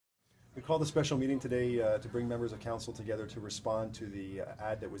We called a special meeting today to bring members of council together to respond to the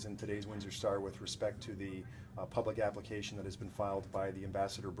ad that was in today's Windsor Star with respect to the public application that has been filed by the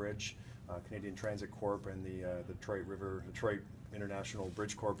Ambassador Bridge, Canadian Transit Corp, and the Detroit International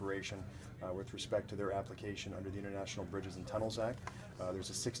Bridge Corporation with respect to their application under the International Bridges and Tunnels Act. There's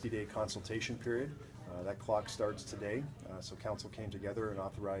a 60-day consultation period. That clock starts today, so council came together and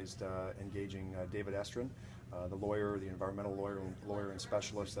authorized engaging David Estrin, the lawyer, the environmental lawyer and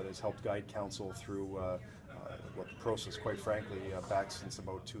specialist that has helped guide council through what the process, quite frankly, back since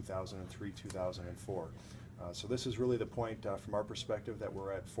about 2003, 2004. So this is really the point from our perspective that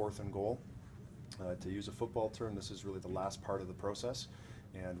we're at fourth and goal. To use a football term, this is really the last part of the process,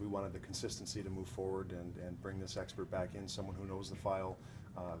 and we wanted the consistency to move forward and bring this expert back in, someone who knows the file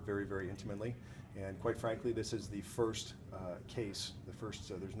very, very intimately. And quite frankly, this is the first case,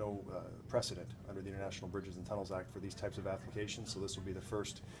 there's no precedent under the International Bridges and Tunnels Act for these types of applications, so this will be the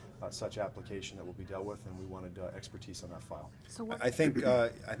first such application that will be dealt with, and we wanted expertise on that file. So I think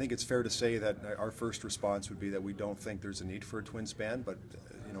it's fair to say that our first response would be that we don't think there's a need for a twin span, but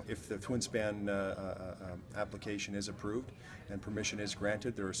if the twin span application is approved and permission is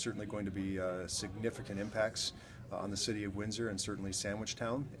granted, there are certainly going to be significant impacts on the city of Windsor and certainly Sandwich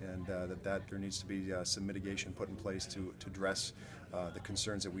Town, and that there needs to be some mitigation put in place to address the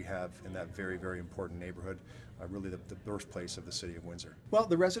concerns that we have in that very, very important neighborhood, really the birthplace of the city of Windsor. Well,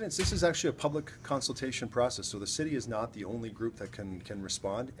 the residents, this is actually a public consultation process, so the city is not the only group that can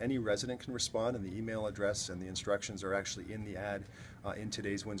respond. Any resident can respond, and the email address and the instructions are actually in the ad in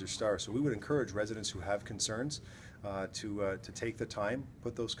today's Windsor Star. So we would encourage residents who have concerns to take the time,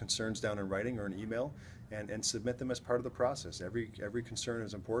 put those concerns down in writing or an email, and submit them as part of the process. Every concern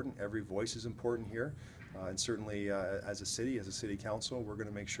is important, every voice is important here, and certainly as a city council, we're going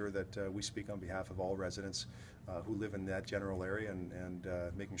to make sure that we speak on behalf of all residents who live in that general area and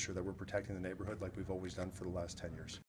making sure that we're protecting the neighborhood like we've always done for the last 10 years.